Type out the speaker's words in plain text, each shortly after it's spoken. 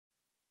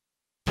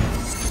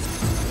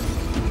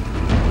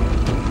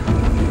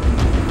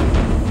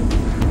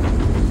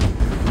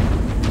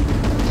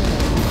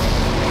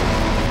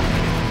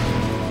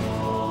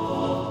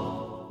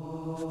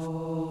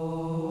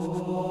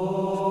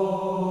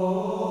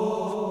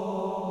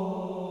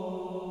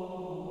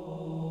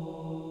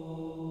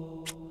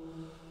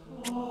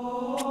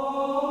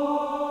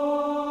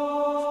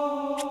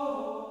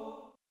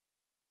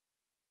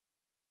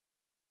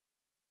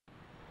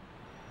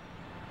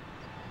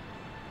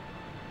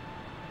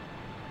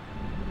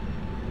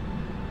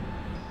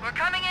We're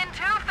coming in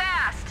too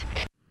fast!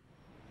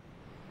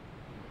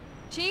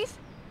 Chief?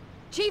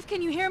 Chief,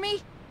 can you hear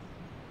me?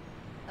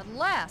 At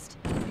last!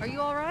 Are you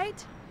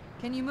alright?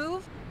 Can you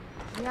move?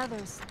 The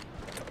others.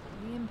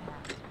 The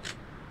impact.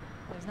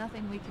 There's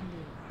nothing we can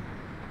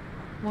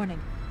do.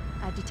 Warning.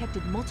 I've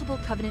detected multiple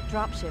Covenant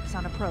dropships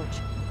on approach.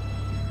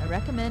 I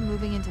recommend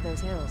moving into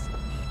those hills.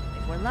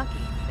 If we're lucky,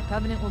 the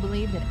Covenant will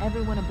believe that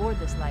everyone aboard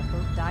this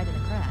lifeboat died in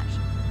the crash.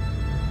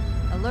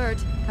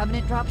 Alert!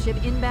 Covenant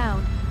dropship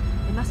inbound.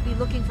 They must be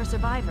looking for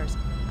survivors.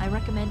 I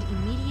recommend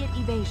immediate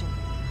evasion.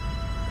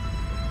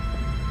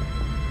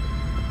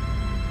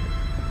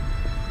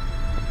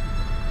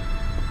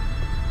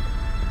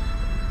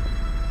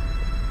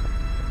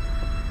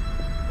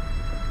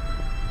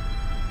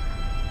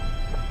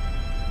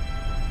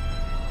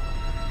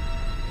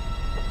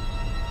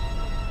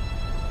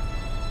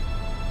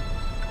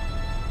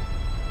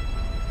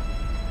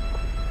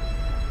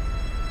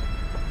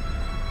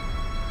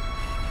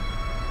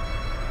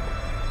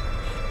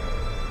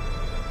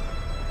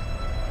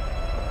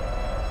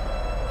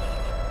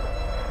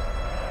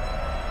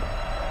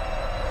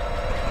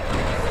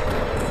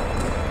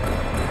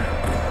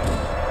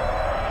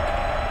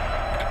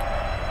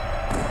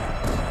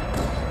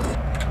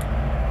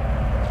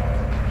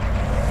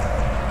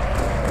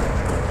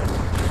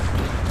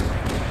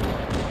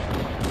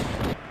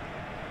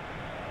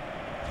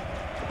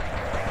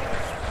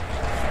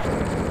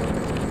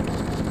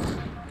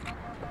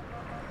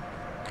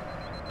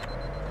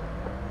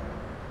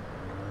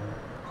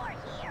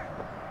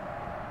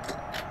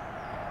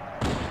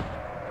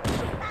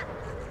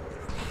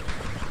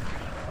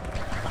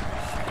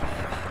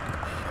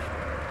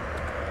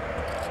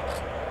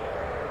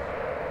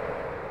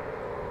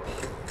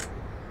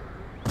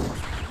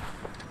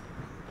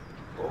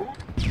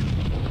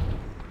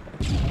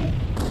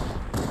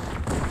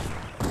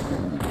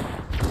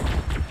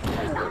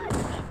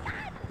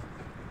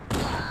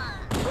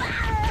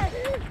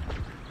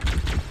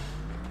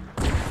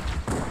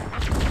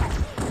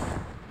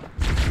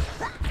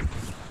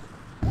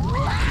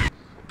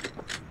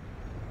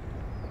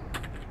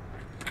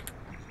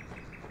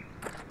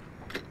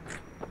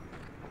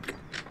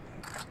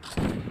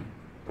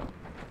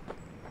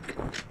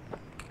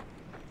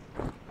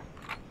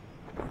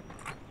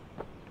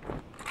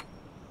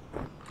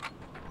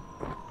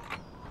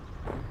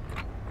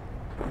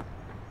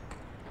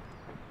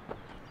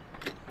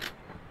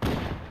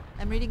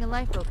 I'm reading a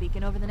lifeboat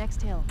beacon over the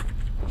next hill.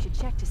 We should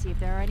check to see if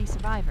there are any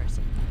survivors.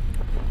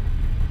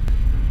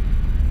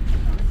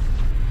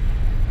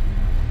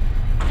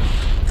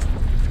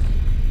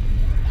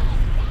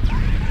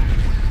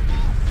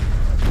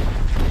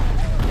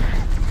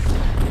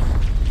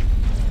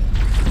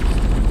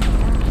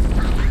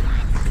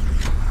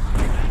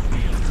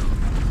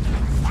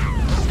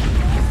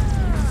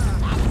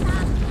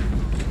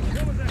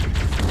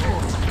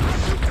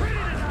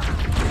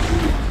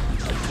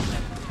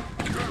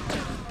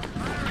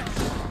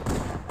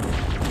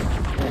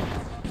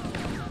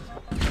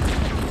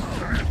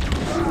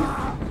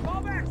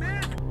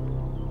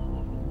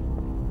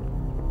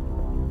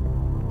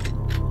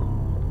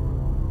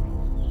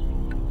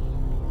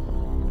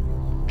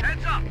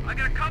 I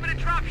got a Covenant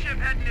dropship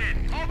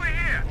heading in. Over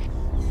here.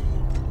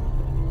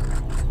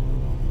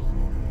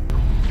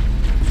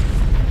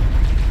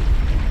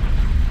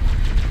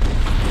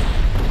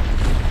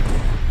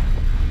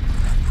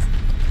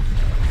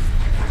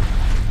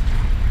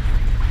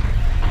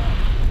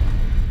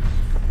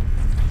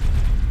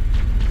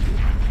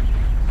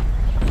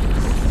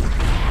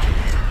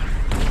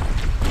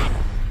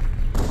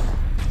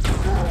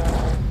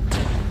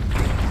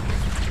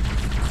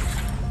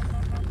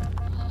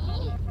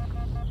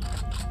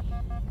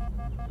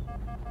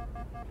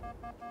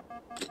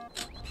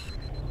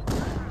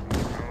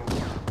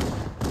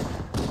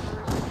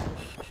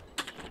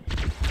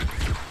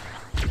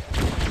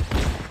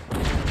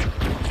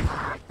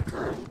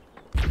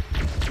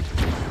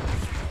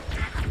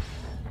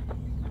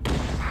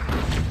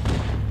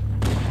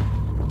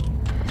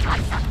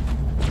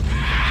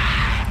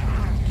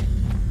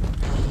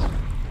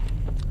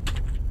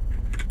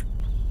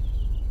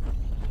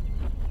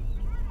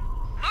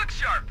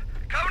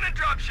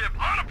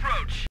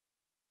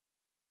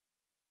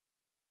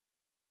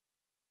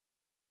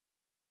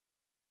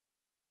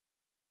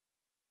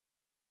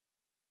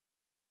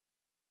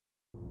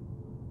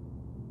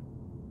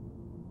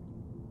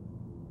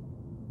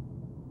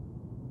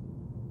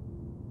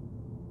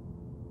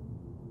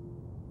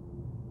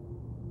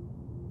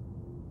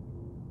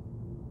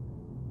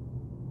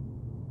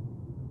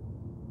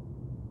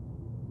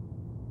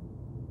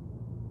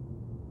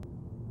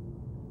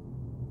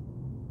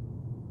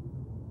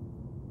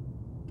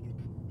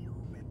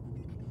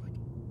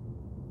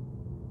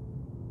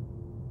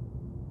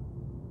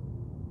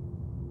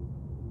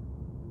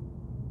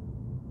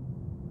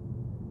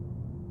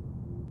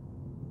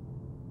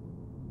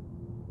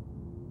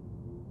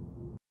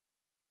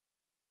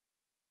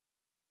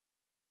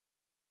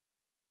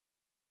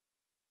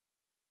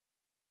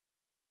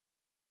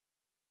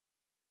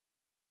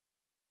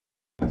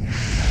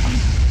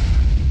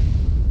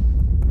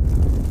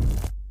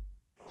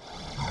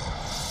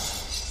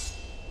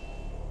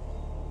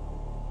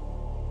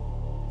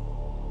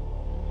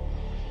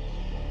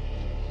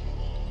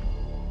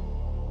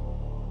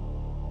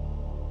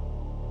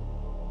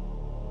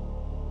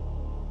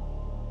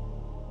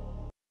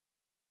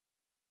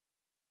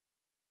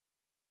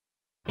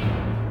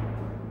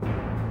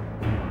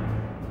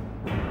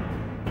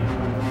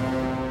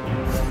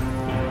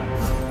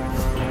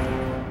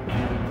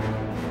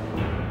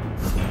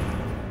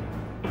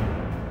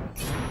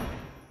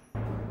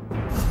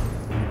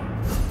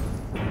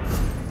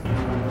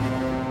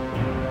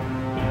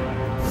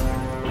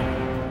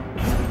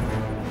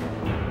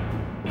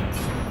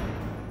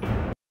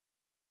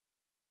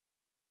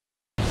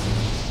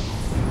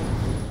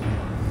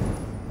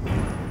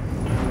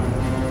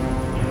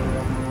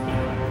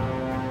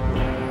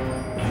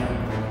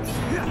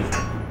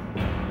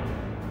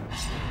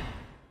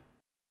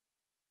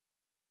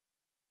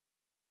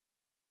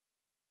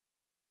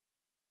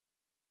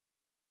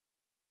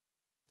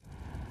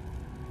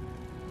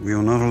 We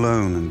are not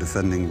alone in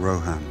defending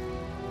Rohan.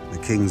 The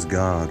King's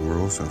Guard were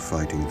also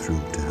fighting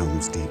through to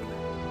Helm's Deep.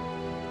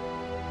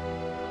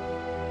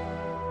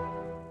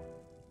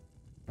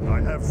 I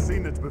have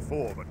seen it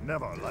before, but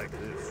never like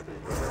this.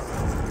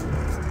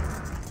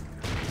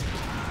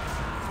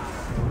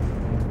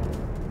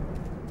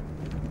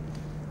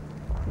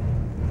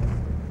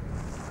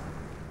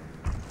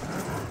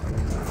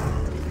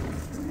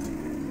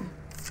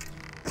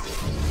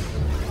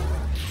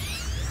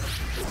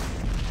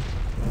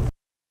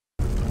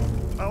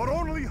 Our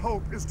only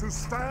hope is to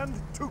stand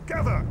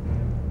together.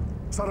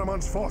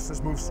 Saruman's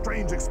forces move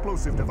strange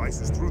explosive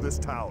devices through this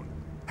town.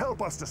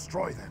 Help us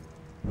destroy them.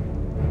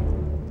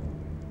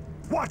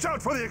 Watch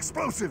out for the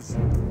explosives!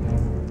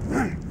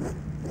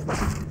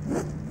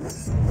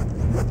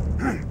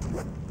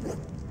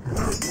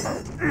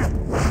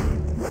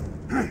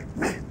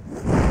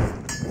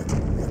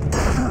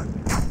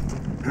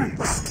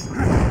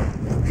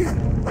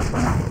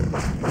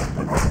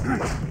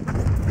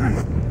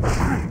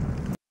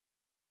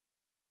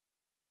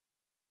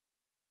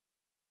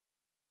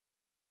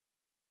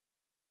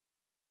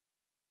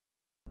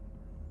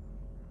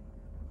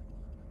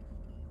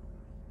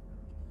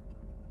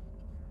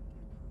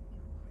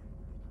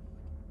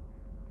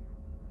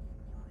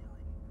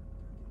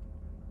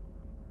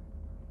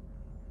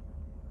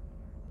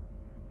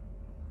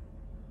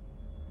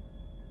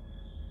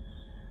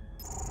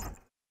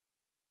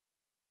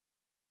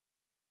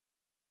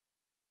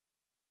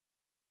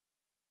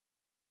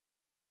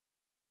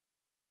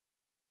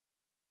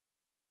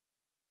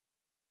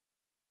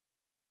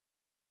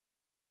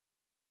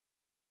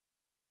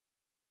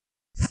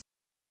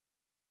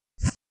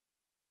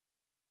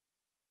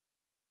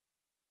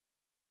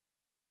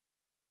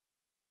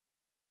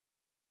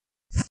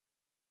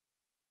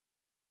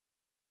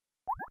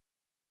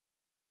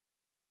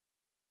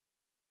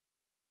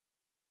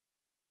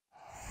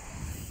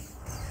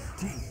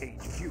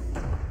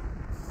 THQ.